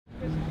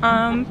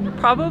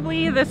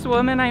Probably this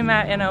woman I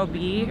met in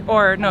OB,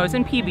 or no, it was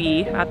in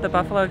PB at the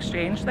Buffalo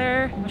Exchange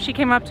there. She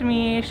came up to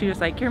me, she was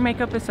like, your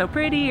makeup is so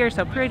pretty, you're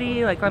so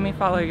pretty, like let me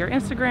follow your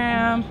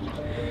Instagram.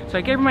 So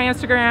I gave her my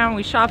Instagram,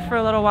 we shopped for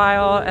a little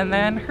while, and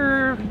then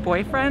her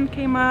boyfriend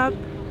came up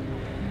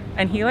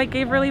and he like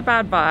gave really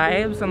bad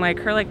vibes, and like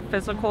her like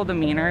physical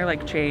demeanor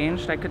like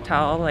changed. I could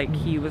tell like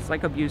he was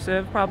like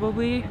abusive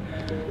probably.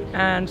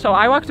 And so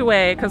I walked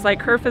away because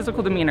like her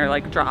physical demeanor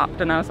like dropped,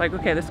 and I was like,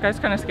 okay, this guy's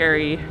kind of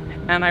scary.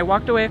 And I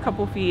walked away a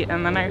couple feet,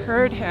 and then I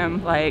heard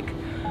him like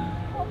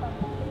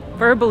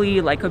verbally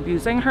like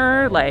abusing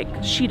her, like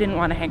she didn't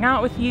want to hang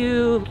out with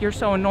you, you're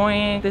so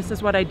annoying, this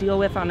is what I deal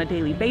with on a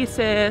daily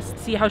basis.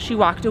 See how she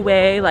walked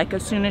away like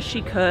as soon as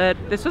she could.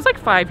 This was like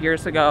 5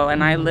 years ago,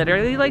 and I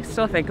literally like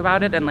still think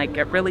about it and like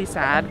get really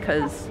sad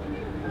because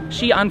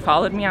she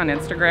unfollowed me on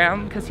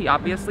Instagram because he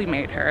obviously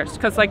made her.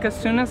 Because like as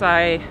soon as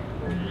I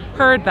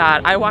heard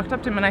that, I walked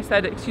up to him and I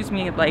said, excuse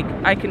me, like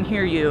I can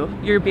hear you,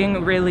 you're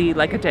being really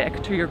like a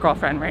dick to your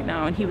girlfriend right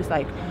now. And he was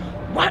like,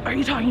 what are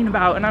you talking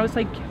about? And I was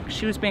like,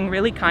 she was being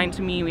really kind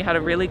to me, we had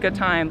a really good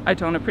time. I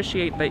don't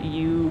appreciate that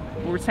you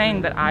were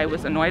saying that I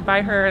was annoyed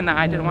by her and that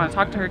I didn't want to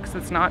talk to her, because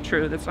it's not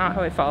true, that's not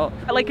how I felt.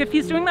 Like if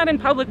he's doing that in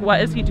public,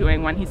 what is he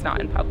doing when he's not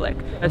in public?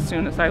 As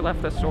soon as I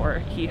left the store,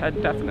 he had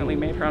definitely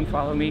made her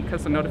unfollow me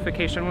because the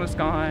notification was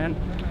gone.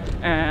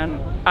 And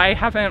I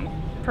haven't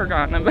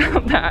forgotten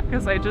about that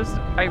because I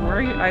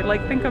worry, I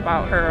like think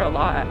about her a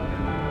lot.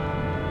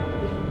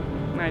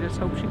 And I just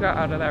hope she got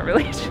out of that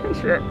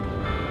relationship.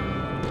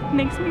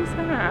 Makes me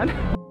sad.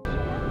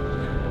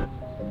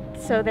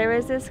 So there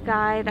was this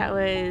guy that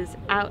was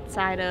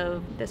outside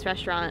of this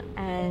restaurant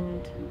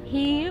and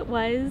he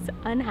was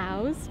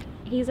unhoused.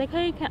 He's like,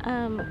 hey,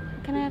 can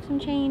I have some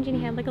change? And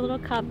he had like a little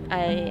cup.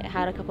 I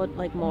had a couple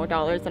like more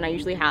dollars than I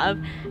usually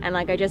have, and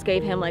like I just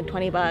gave him like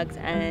 20 bucks,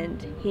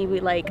 and he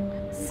would like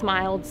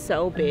smiled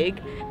so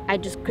big. I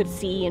just could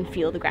see and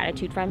feel the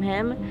gratitude from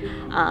him.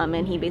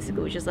 And he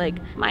basically was just like,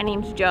 my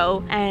name's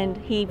Joe, and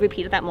he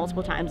repeated that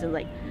multiple times and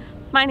like,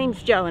 my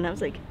name's Joe. And I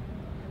was like,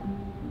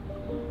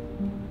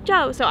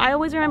 Joe. So I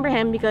always remember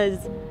him because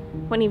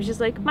when he was just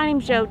like, my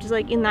name's Joe, just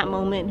like in that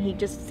moment, he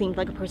just seemed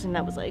like a person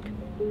that was like,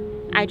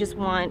 I just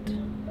want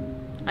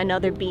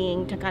another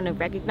being to kind of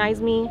recognize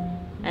me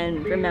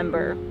and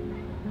remember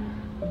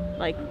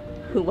like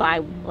who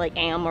I like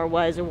am or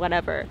was or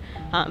whatever.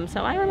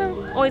 So I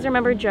always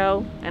remember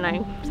Joe, and I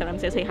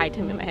sometimes say hi to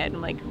him in my head.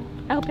 I'm like,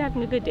 I hope you're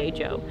having a good day,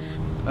 Joe.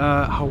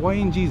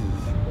 Hawaiian Jesus.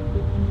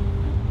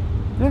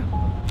 Yeah.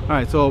 All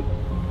right, so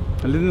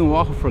I lived in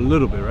Oahu for a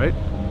little bit, right?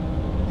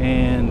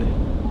 And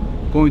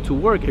going to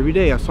work every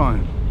day, I saw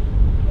him.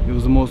 It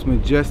was the most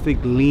majestic,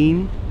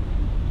 lean,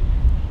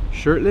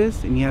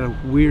 shirtless, and he had a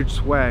weird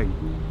swag,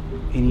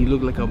 and he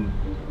looked like a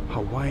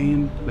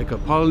Hawaiian, like a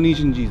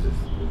Polynesian Jesus.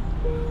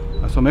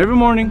 I saw him every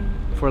morning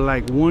for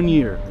like 1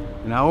 year,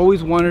 and I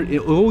always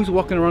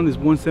walking around this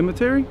one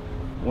cemetery.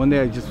 One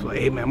day I just like,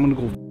 hey man, I'm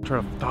gonna go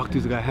try to talk to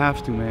this guy. I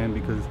have to, man,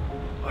 because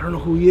I don't know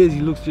who he is. He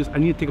looks just, I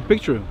need to take a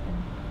picture of him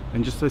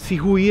and just see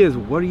who he is,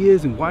 what he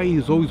is, and why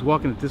he's always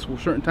walking at this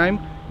certain time,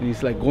 and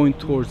he's like going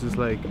towards this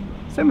like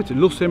cemetery,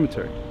 little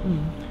cemetery.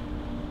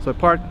 So I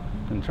parked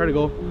and tried to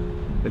go.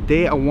 The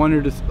day I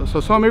wanted to, so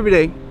I saw him every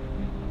day,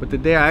 but the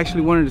day I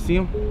actually wanted to see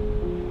him,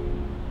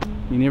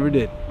 he never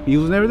did. He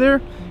was never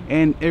there,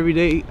 and every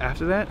day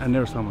after that, I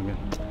never saw him again.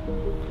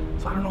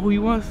 So I don't know who he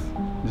was.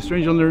 The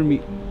stranger I'll never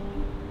meet,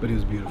 but he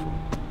was beautiful.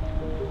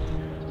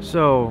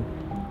 So,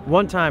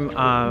 one time,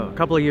 a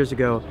couple of years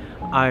ago,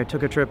 I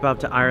took a trip out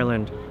to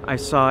Ireland. I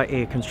saw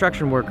a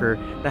construction worker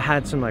that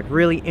had some like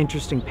really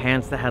interesting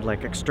pants that had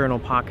like external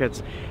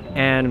pockets,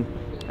 and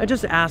I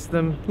just asked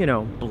them, you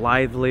know,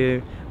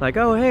 blithely, like,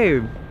 oh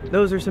hey,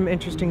 those are some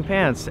interesting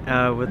pants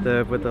with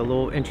the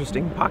little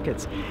interesting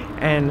pockets.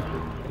 And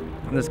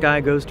this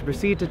guy goes to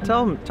proceed to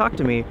talk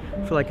to me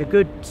for like a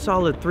good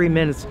solid 3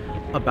 minutes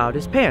about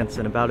his pants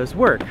and about his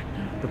work.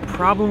 The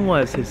problem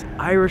was his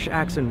Irish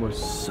accent was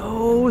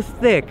so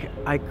thick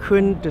I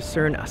couldn't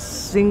discern a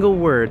single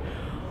word.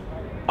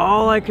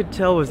 All I could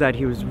tell was that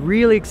he was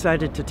really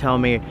excited to tell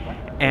me,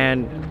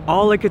 and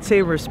all I could say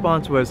in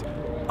response was,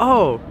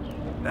 oh,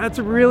 that's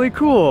really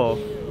cool,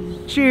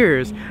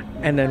 cheers,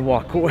 and then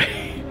walk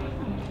away.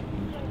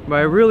 But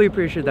I really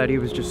appreciate that he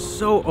was just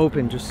so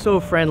open, just so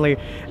friendly,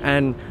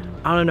 and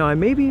I don't know,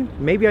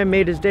 maybe I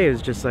made his day. It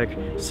was just like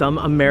some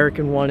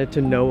American wanted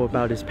to know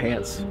about his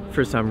pants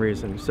for some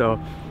reason. So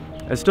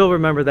I still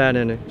remember that,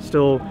 and it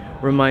still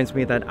reminds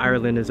me that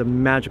Ireland is a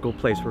magical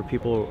place where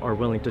people are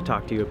willing to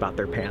talk to you about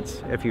their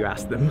pants if you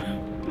ask them.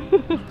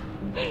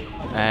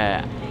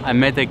 I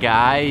met a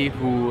guy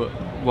who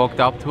walked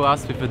up to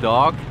us with a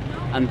dog,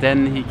 and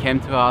then he came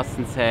to us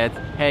and said,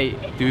 hey,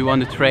 do you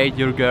want to trade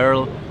your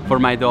girl for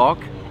my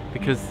dog?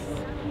 Because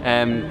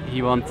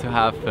he wants to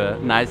have a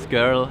nice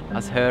girl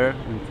as her.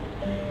 And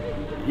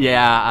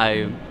yeah,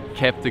 I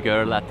kept the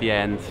girl at the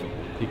end.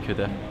 He could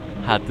have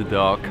had the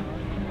dog.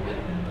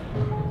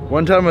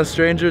 One time a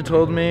stranger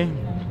told me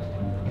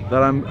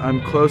that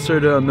I'm closer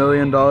to $1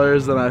 million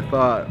than I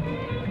thought.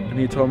 and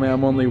he told me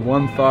I'm only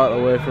one thought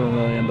away from $1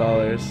 million.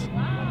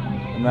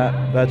 And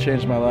that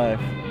changed my life.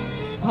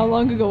 How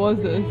long ago was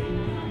this?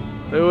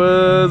 It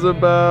was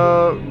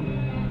about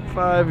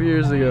 5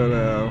 years ago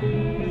now.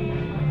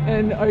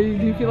 And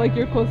do you feel like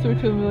you're closer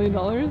to $1 million?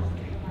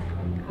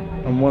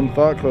 I'm one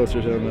thought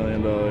closer to $1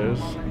 million.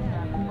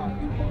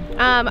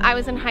 I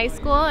was in high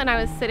school and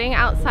I was sitting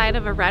outside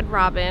of a Red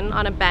Robin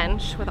on a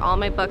bench with all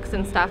my books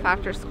and stuff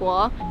after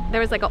school. There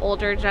was like an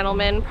older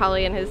gentleman,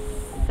 probably in his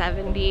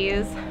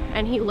 70s,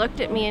 and he looked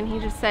at me and he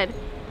just said,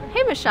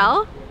 "Hey,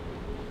 Michelle."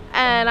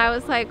 And I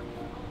was like,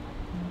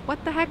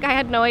 what the heck? I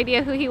had no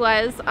idea who he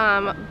was,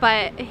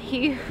 but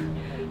he,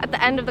 at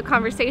the end of the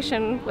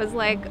conversation, was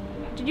like,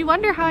 "Did you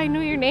wonder how I knew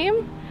your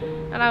name?"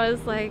 And I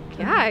was like,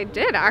 "Yeah, I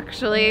did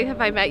actually.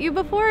 Have I met you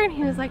before?" And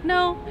he was like,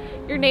 "No,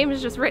 your name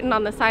is just written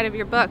on the side of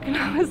your book." And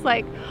I was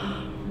like,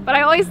 but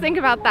I always think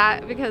about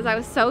that because I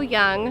was so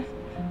young,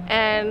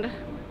 and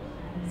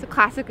it's a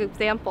classic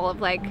example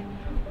of like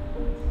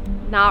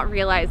not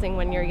realizing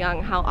when you're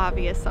young how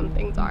obvious some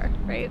things are,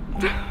 right?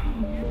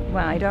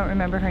 Well, I don't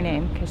remember her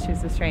name because she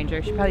was a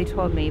stranger. She probably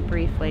told me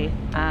briefly.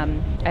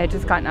 I had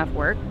just gotten off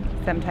work.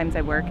 Sometimes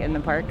I work in the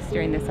parks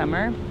during the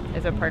summer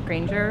as a park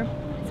ranger.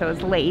 So it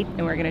was late,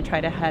 and we're going to try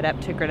to head up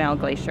to Grinnell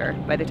Glacier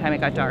by the time it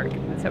got dark.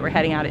 So we're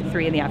heading out at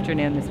 3 in the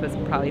afternoon. This was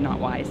probably not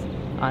wise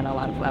on a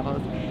lot of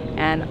levels.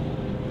 And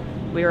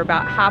we were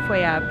about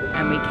halfway up,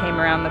 and we came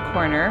around the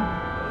corner,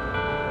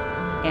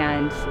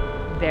 and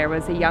there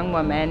was a young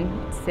woman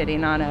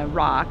sitting on a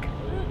rock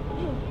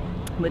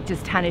with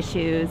just tennis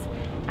shoes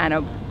and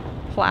a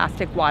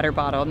plastic water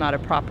bottle, not a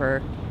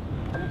proper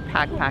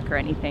backpack or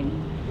anything.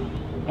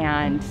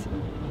 And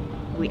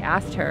we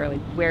asked her, like,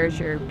 "Where's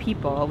your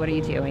people? What are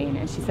you doing?"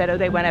 And she said, "Oh,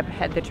 they went up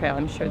ahead the trail.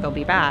 I'm sure they'll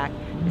be back."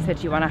 I said,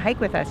 "Do you want to hike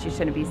with us? You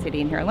shouldn't be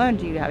sitting here alone.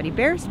 Do you have any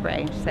bear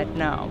spray?" And she said,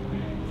 "No."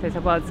 So I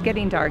said, "Well, it's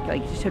getting dark.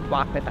 Like, you should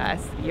walk with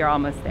us. You're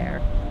almost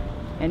there."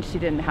 And she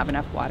didn't have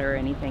enough water or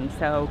anything.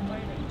 So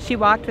she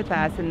walked with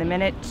us, and the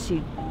minute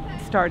she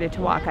started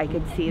to walk, I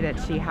could see that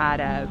she had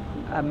a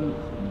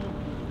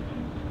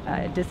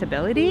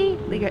disability.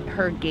 Like,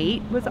 her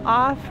gait was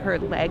off, her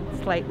leg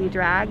slightly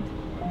dragged.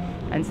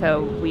 And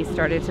so we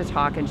started to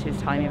talk, and she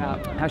was telling me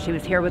about how she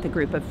was here with a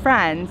group of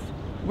friends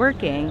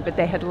working, but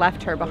they had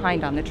left her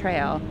behind on the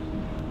trail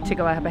to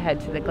go up ahead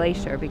to the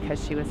glacier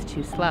because she was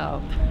too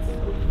slow.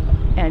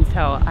 And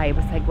so I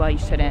was like, "Well, you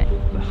shouldn't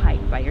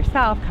hike by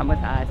yourself, come with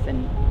us."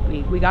 And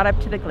we got up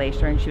to the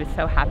glacier, and she was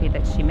so happy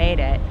that she made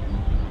it.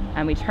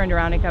 And we turned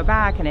around to go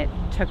back, and it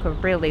took a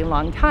really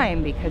long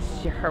time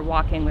because her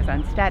walking was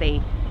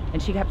unsteady.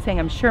 And she kept saying,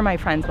 "I'm sure my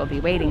friends will be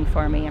waiting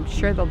for me. I'm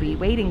sure they'll be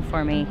waiting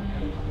for me."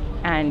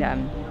 And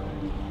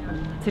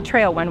it's a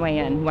trail one way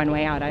in, one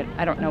way out.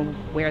 I don't know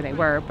where they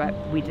were, but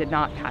we did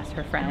not pass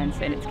her friends,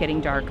 and it's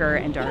getting darker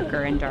and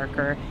darker and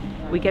darker.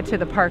 We get to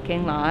the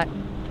parking lot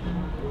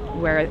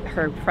where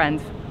her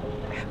friends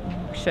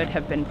should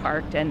have been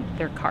parked, and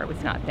their car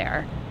was not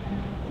there.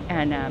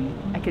 And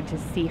I could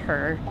just see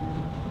her.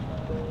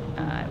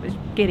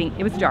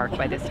 It was dark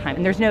by this time,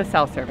 and there's no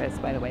cell service,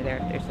 by the way.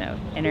 There's no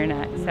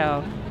internet,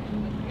 so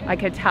I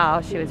could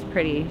tell she was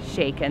pretty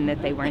shaken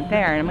that they weren't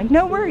there. And I'm like,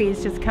 "No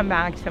worries, just come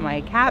back to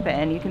my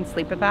cabin. You can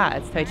sleep with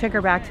us." So I took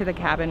her back to the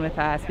cabin with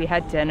us. We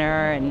had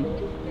dinner, and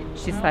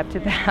she slept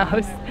at the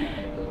house.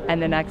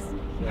 And the next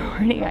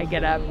morning I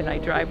get up and I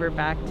drive her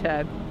back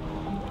to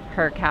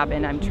her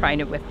cabin. I'm trying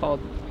to withhold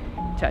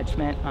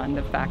judgment on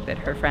the fact that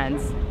her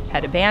friends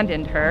had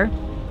abandoned her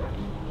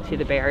to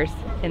the bears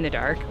in the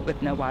dark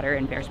with no water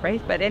and bear spray.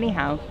 But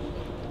anyhow,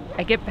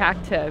 I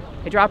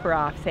drop her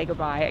off, say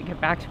goodbye. I get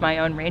back to my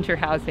own ranger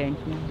housing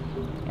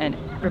and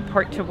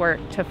report to work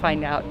to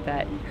find out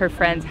that her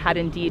friends had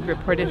indeed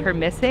reported her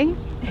missing.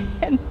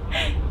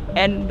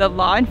 And the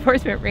law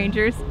enforcement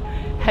rangers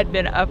had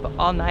been up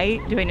all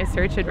night doing a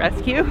search and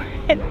rescue.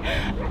 And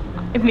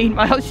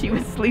meanwhile, she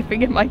was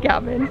sleeping in my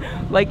cabin,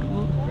 like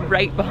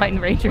right behind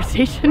the ranger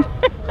station.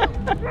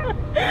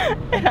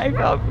 And I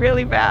felt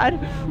really bad.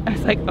 I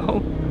was like,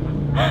 "Oh,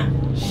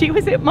 she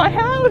was at my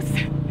house."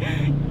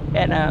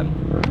 And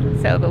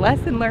so the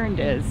lesson learned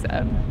is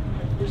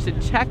you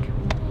should check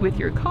with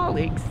your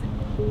colleagues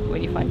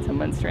when you find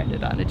someone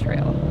stranded on a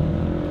trail.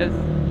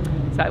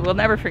 So I will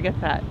never forget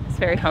that. I was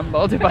very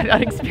humbled by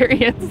that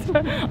experience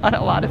on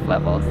a lot of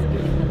levels.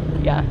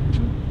 Yeah.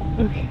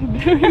 Okay,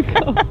 there you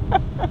go.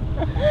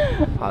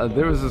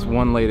 There was this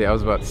one lady, I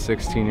was about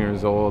 16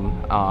 years old,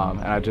 and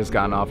I'd just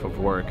gotten off of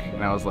work,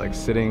 and I was like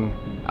sitting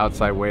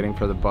outside waiting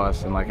for the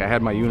bus, and like I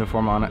had my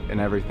uniform on it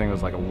and everything. It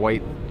was like a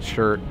white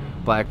shirt,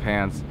 black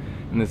pants,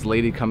 and this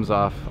lady comes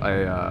off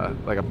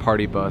like a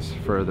party bus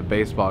for the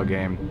baseball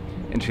game,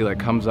 and she like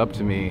comes up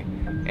to me,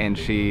 and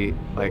she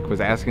like was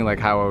asking like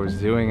how I was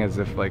doing, as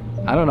if like,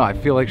 I don't know, I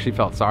feel like she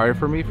felt sorry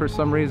for me for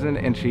some reason.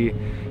 And she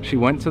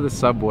went to the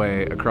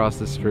Subway across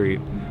the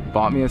street,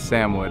 bought me a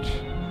sandwich,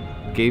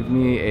 gave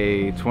me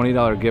a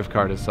 $20 gift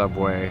card to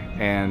Subway,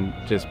 and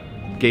just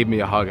gave me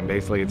a hug, and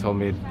basically told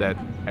me that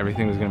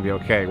everything was going to be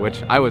okay,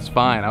 which I was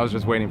fine. I was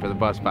just waiting for the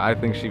bus, but I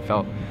think she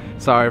felt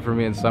sorry for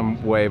me in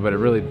some way. But it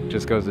really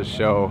just goes to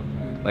show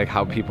like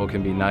how people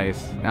can be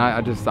nice. And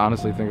I just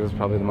honestly think it was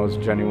probably the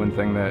most genuine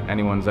thing that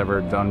anyone's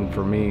ever done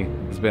for me.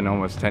 It's been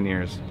almost 10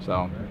 years,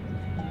 so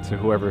to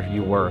whoever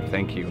you were,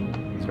 thank you.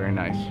 It's very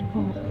nice.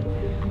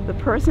 The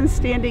person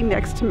standing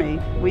next to me,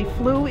 we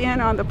flew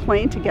in on the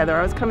plane together.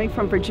 I was coming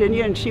from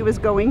Virginia and she was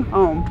going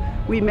home.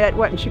 We met,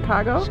 what, in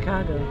Chicago?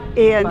 Chicago.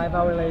 And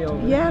 5-hour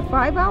layover. Yeah,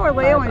 5-hour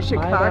layover in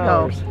Chicago. 5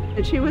 hours.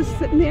 And she was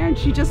sitting there and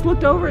she just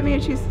looked over at me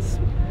and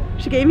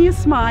she gave me a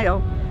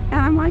smile. And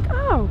I'm like,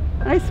 oh.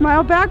 And I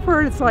smiled back for her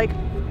and it's like,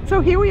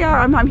 so here we are.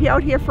 I'm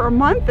out here for a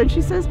month and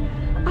she says,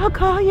 I'll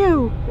call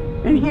you.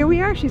 And here we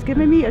are, she's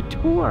giving me a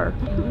tour.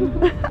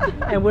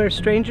 And we're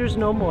strangers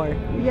no more.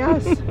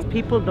 Yes.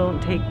 People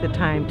don't take the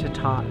time to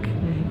talk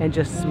and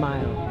just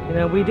smile. You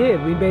know, we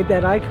did. We made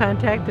that eye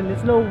contact and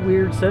it's no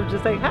weird stuff,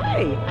 just like, hi,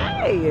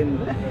 and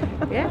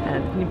yeah.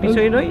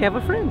 So you know you have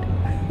a friend.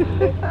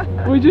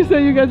 Would you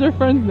say you guys are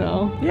friends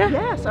now? Yeah.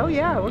 Yes, oh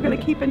yeah, we're gonna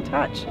keep in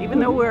touch, even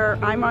though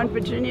I'm on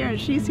Virginia and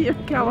she's here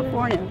in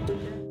California.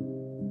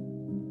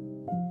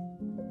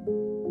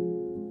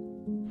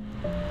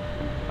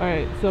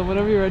 Alright, so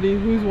whenever you're ready,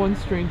 who's one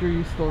stranger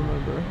you still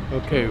remember?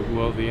 Okay,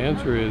 well the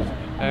answer is,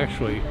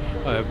 actually,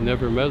 I've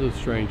never met a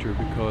stranger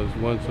because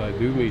once I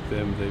do meet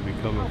them, they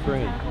become a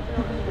friend.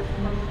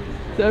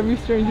 So every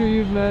stranger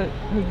you've met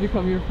has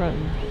become your friend?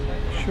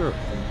 Sure.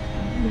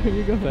 There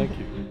you go. Thank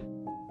you.